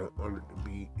 man. I'm honored to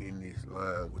be in this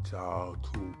line with y'all,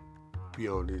 to be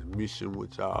on this mission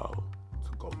with y'all,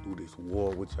 to go through this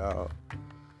war with y'all.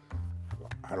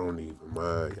 I don't even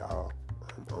mind, y'all.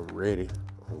 I'm ready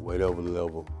on whatever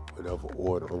level, whatever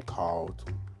order I'm called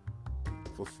to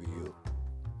fulfill.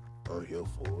 I'm here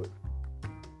for it.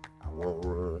 I won't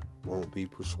run, won't be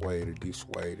persuaded,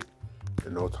 dissuaded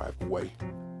in no type of way.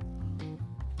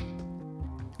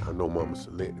 I know Mama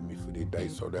selected me for this day,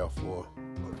 so therefore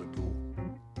I'm going to do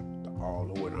all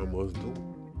of what I must do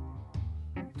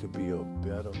to be a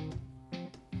better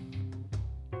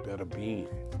being,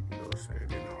 you know what I'm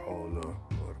saying, in the whole of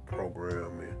the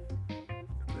program and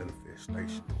the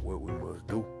manifestation of what we must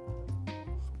do. It's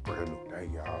a brand new day,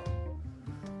 y'all.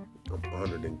 I'm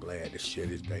honored and glad to share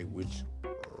this day with you.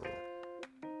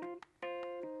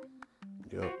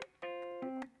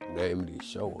 Name of this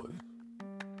show is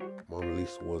Mona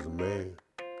Lisa Was a Man.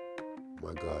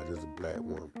 My God is a black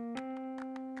woman.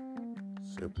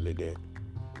 Simply that.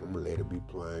 I'm going to let it be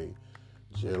plain.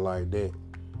 Just like that.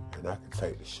 And I can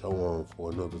take the show on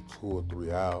for another 2 or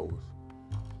 3 hours.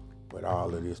 But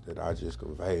all of this that I just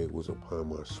conveyed was upon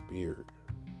my spirit.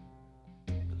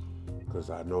 Because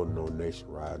I know no nation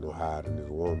ride no higher than this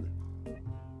woman.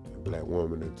 And black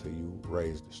woman, until you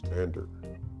raise the standard,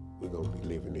 we're going to be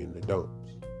living in the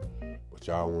dumps. But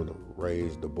y'all want to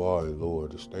raise the bar and lower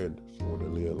the standards. You want to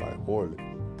live like harlots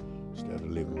instead of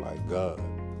living like God.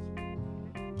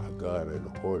 Our God ain't a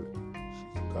harlot.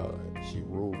 She's a God. She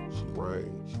rules. She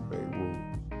reigns. She made rules.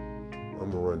 I'm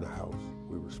going to run the house.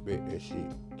 We respect that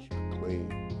shit. Keep it clean.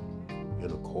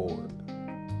 In accord.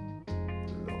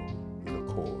 In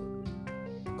accord.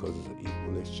 Because it's an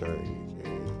equal exchange.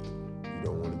 And you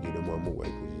don't want to get in mama way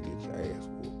because you get your ass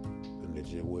whooped. And that's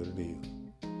just what it is.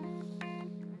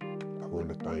 I want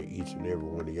to thank each and every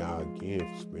one of y'all again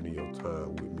for spending your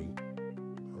time with me.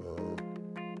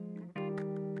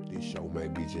 This show may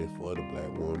be just for the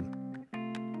black woman,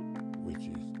 which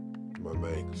is my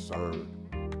main concern.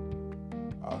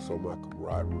 Also, my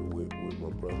camaraderie with my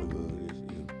brotherhood is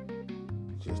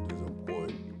just as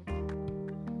important.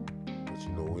 But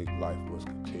you know, life must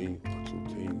continue,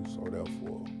 so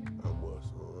therefore I must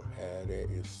have that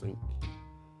in sync.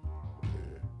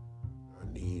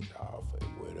 I need y'all for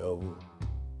whatever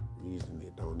reason.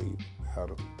 It don't even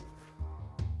matter.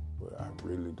 But I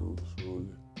really do,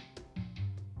 truly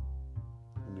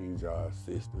need y'all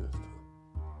assistance to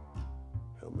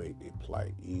help make their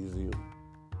plight easier.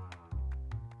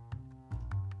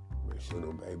 Make sure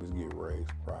them babies get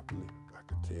raised properly. I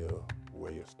can tell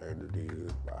where your standard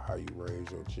is by how you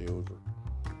raise your children.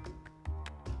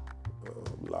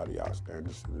 A lot of y'all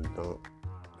standards in the dump.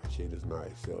 That shit is not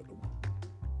acceptable.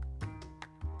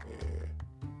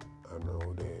 I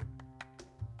know that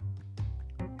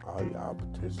all y'all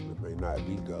potentially may not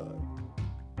be God.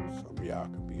 Some of y'all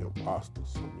can be imposters.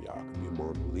 Some of y'all can be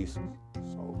Mona Lisas.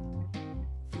 So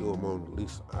if you're a Mona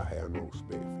Lisa, I have no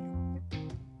respect for you.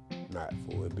 Not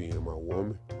for it being my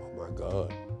woman or my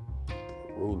God,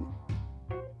 ruler.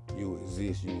 You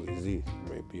exist. You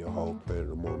may be a whole planet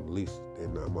of Mona Lisa. That's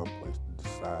not my place to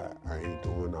decide. I ain't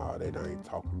doing all that. I ain't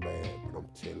talking bad. But I'm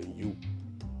telling you,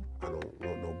 I don't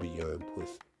want no beyond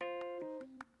pussy.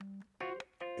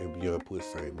 And beyond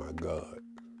pussy ain't my God.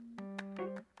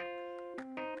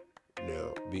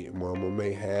 Now, Big Mama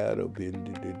may have the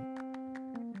ability to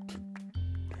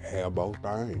have both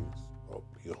things, or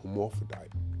be a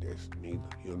hermaphrodite. That's neither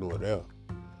here nor there.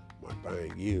 My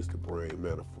thing is to bring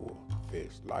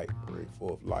manifest light, bring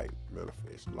forth light,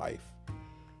 manifest life.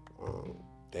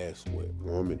 That's what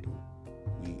women do.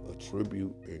 We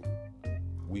attribute,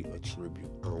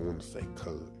 I don't want to say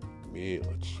con, men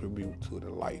attribute to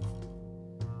the life.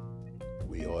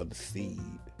 We are the seed.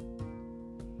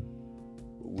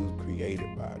 We was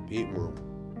created by a big mama.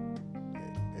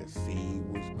 That seed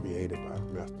was created by the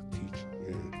master teacher.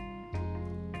 And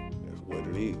that's what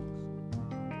it is. You know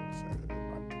what I'm saying?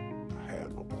 I have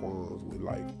no qualms with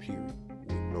life, period,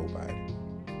 with nobody.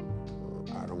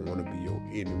 I don't want to be your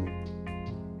enemy.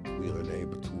 We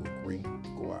unable to agree,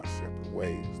 go our separate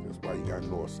ways. That's why you got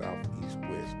north, south, east,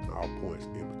 west, and all points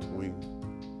in between.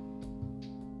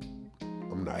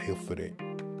 I'm not here for that.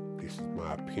 This is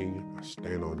my opinion. I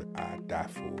stand on it. I die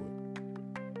for it.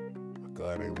 My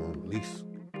God ain't one Lisa.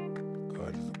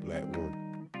 God is a black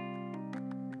woman.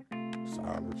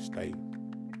 Sovereign state.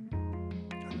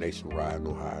 A nation riding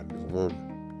on high this woman.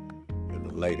 And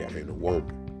the lady ain't a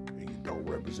woman. And you don't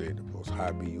represent the Most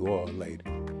High, be you are a lady.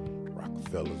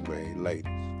 Rockefellers made ladies.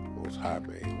 The Most High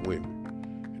made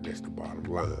women. And that's the bottom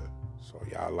line. So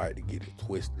y'all like to get it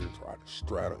twisted and try to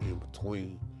straddle in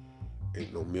between.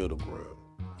 Ain't no middle ground.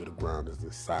 Middle ground is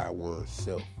inside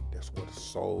oneself. That's where the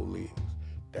soul is.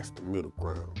 That's the middle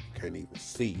ground. You can't even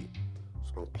see it.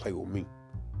 So don't play with me. You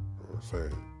know what I'm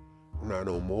saying? I'm not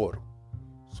no mortal.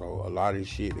 So a lot of this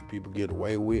shit that people get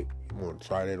away with, you want to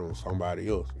try that on somebody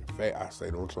else. In fact, I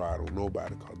say don't try it on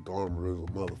nobody, because Dharma is a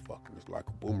motherfucker. It's like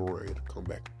a boomerang to come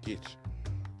back and get you.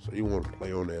 So you want to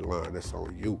play on that line, that's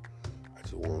on you. I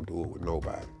just won't do it with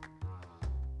nobody.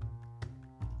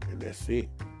 And that's it.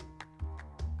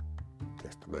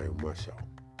 That's the name of my show.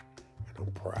 And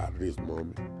I'm proud of this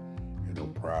moment. And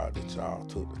I'm proud that y'all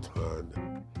took the time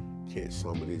to catch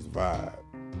some of this vibe.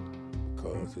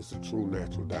 Because it's a true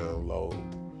natural download.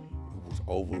 It was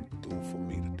overdue for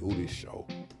me to do this show.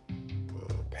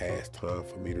 Past time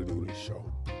for me to do this show.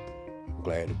 I'm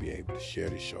glad to be able to share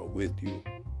this show with you.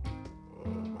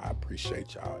 I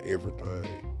appreciate y'all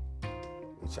everything.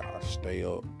 Want y'all stay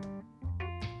up.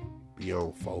 Be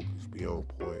on focus. Be on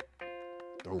point.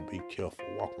 Don't be careful.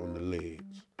 Walk on the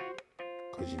ledge.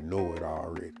 Because you know it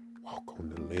already. Walk on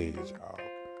the ledge, y'all.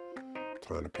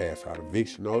 Trying to pass out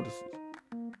eviction notices.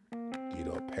 Get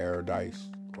up paradise.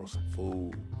 Grow some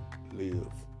food.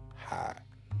 Live high.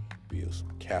 Build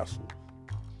some castles.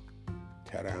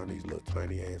 Tear down these little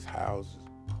tiny ass houses.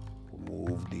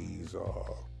 Remove these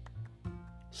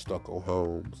stucco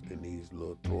homes and these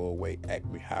little throwaway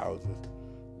Acme houses.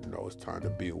 You know, it's time to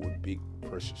build with big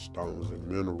precious stones and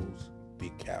minerals.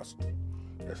 Big castles.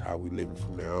 That's how we living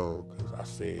from now on. Because I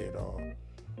said,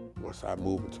 once I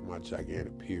move into my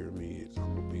gigantic pyramids,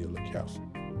 I'm going to build a castle.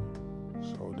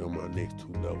 So then my next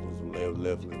 2 levels of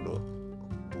leveling up.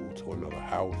 Move to another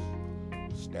house.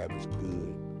 Establish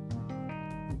good.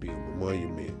 Build my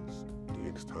monuments. Then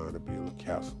it's time to build a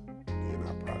castle. Then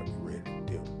I'll probably be ready to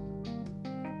dip.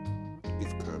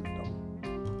 It's coming though.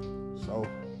 So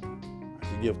I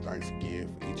should give thanks again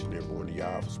for each and every one of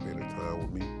y'all for spending time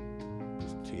with me.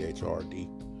 It's THRD.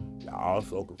 Y'all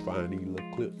also can find these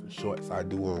little clips and shorts I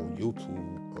do on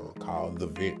YouTube called The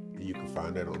Vent. You can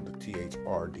find that on the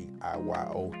THRD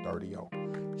IYO 30.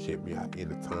 Check me out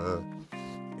anytime.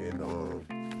 And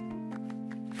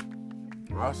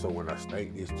also, when I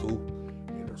state this too,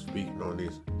 and I'm speaking on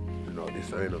this, you know,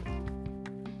 this ain't a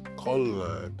color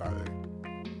line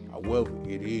thing. However,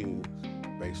 it is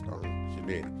based on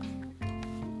genetics.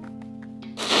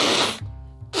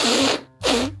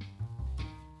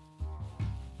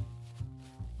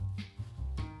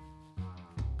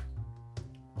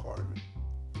 Pardon me.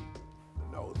 The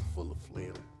nose is full of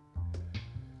phlegm.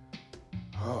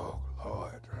 Oh,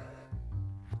 Lord.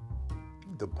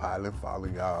 The pollen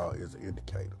falling, y'all, is an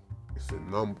indicator. It's in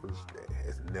numbers that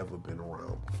has never been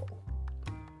around before.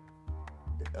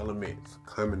 The elements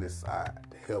coming inside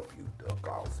to help you duck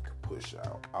off, to push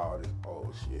out all this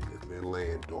old shit that's been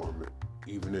laying dormant,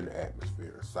 even in the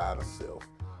atmosphere, inside of self.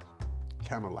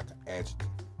 Kind of like an adjective.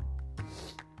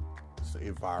 It's an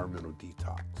environmental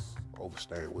detox.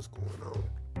 Understand what's going on.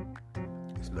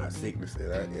 It's not sickness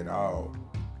at all.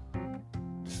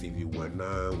 The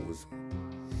CV19 was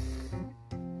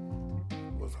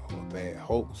a bad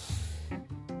hoax.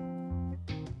 I'm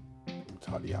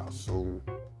talking to y'all soon.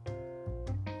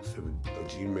 Send a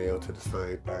Gmail to the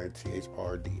same thing,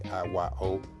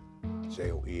 THRDIYO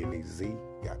JONEZ.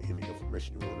 Got any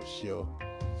information you want to share?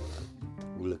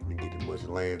 We're looking to get as much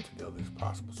land together as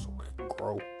possible so we can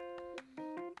grow.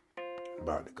 I'm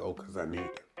about to go because I need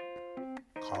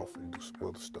to cough and do some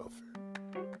other stuff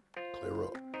and clear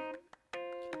up.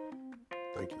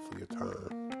 Thank you for your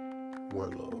time.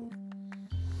 One love.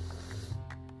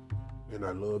 And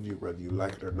I love you whether you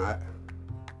like it or not,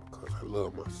 because I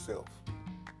love myself.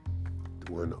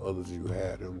 Do unto others you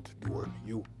had them to do unto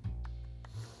you.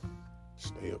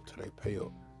 Stay up till they pay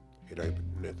up. It ain't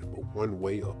nothing but one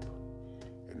way up,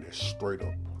 and that's straight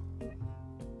up.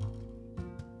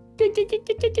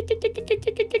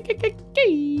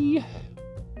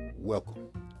 Welcome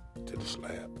to the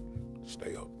slab.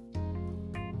 Stay up.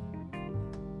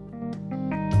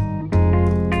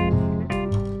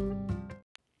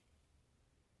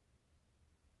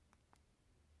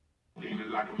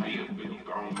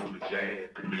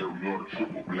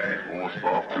 Triple black, orange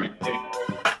bar,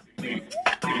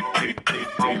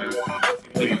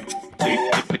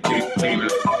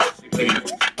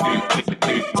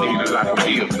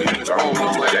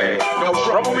 no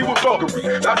trouble, we was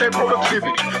fuckery, not that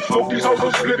productivity. Smoke these hoes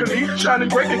on slipping me, shining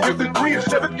great and gifted 3 and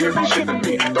 7 years and shipping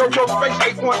me. Third your space,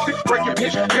 816, break your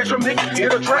pitch, catch your nick,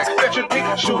 hit a track, fetch your dick,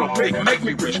 shoot a flick, make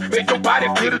me rich, make your body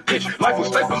fit a ditch. Life was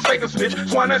stay for sake of snitch,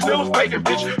 swine that still is bacon,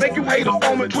 bitch. Make you hate a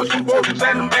foam and twist your words and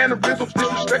the mannerisms,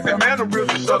 disrespect that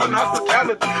mannerisms, southern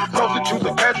hospitality. Cause it choose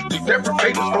a casualty,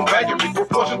 depredators don't value me,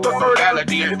 proportions to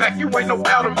thirdality. In fact, you ain't no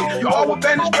out of me, you all will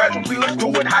vanish gradually. Let's do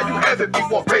it how you have it,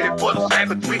 people ready for the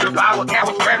savagery. Our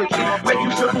strategy, make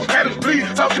you simple status bleed,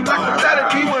 talk you like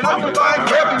insanity. When I'm defying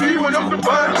gravity, when I'm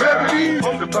defying gravity,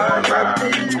 I'm defying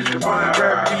gravity, defying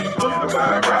gravity, I'm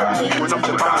defying gravity, when I'm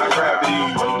defying gravity,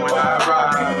 when I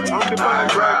ride, I'm defying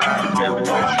gravity,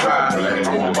 everyone's driving,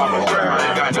 I'm defying gravity,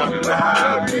 I got nothing to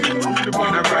hide, I'm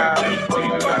defying gravity,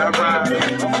 when I ride,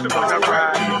 I'm defying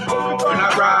gravity, when I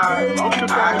ride,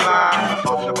 I glide,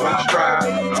 when I stride,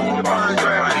 I'm defying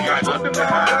gravity, I got nothing to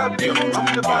hide, I'm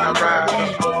defying gravity.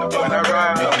 When I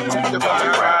ride, I'm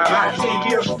divine ride. 19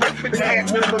 years straight, 50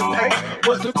 minimum pay.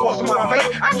 What's the cost of my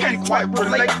fate? I can't quite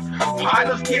relate.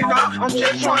 Pilots get out, I'm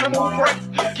just trying to move right.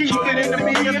 Keep it in the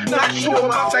media, not sure of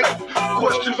my fate.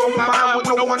 Questions on my mind with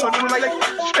no one to relate.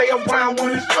 Stay around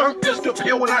when it's turned,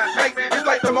 disappear when I take. It's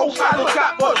like the most I look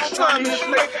out, but the sun is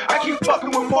late. I keep fucking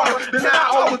with water, then I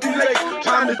always be late.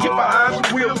 Time to get behind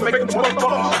some wheels, make the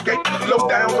motherfuckers escape. Low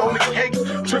downs on the cakes,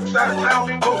 trips out of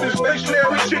town. Go this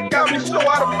stationary shit got me so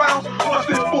out of bounds. What's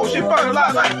this bullshit?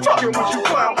 Finalize, I ain't fucking with you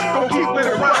clown. Don't keep it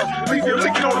around, leave you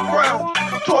licking on the ground.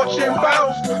 Torch and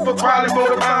bounce for crawling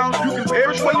motor bounds. You can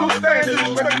perish where you stand,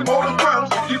 disrespect the motor grounds.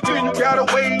 You think you got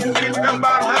away, you get done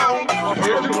by hound.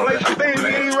 Here's the place to stay,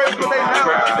 we ain't ready for they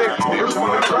hound. Here's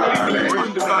when I ride,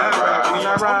 when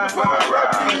I ride, when I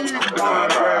ride, when I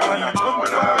ride,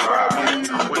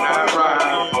 when I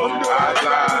ride, I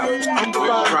glide, I'm the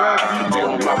ride.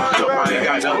 I ain't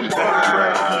got no time.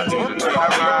 When I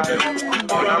ride,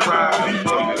 when I ride,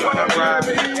 when I ride,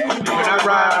 when I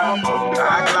ride,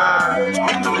 I glide,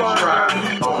 I'm the ride.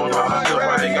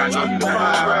 I ain't got nothing to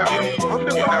hide.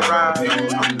 When I ride,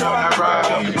 when I ride,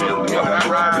 when I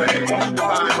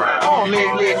ride, all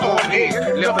leg on head,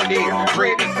 left head,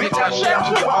 red bitch, I shout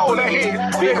to all the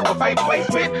head. Big up a fake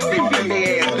placement, they feel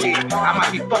their ass leg. I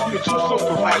might be fucking too soon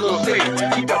for my little set.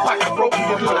 Keep that pocket broken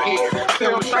with little head.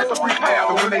 Sell the straight to prepare,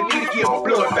 but when they need to give a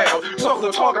blood bath. Some of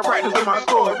the target practice in my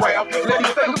story rap. Let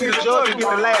these fakes be the judge and get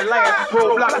the last.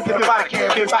 Roll block and get the body cam,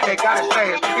 get back that guy's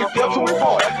stash. It's up to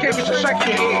report, can't get you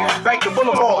shaking your head. Back to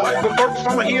boulevard, the verse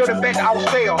from a hill to back to our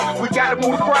stale. We gotta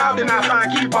move the crowd, then I find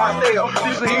keep our stale.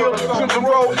 This is a hill, Simpson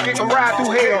Road, it can ride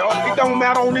through hell. It don't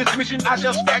matter on this mission, I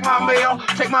just stack my mail.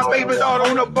 Take my baby daughter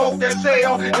on a boat that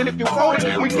sail. And if you want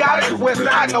it, we got it. The west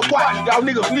side, know why. Y'all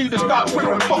niggas need to start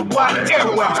swimming. Fuck why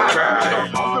everywhere I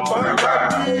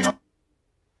ride.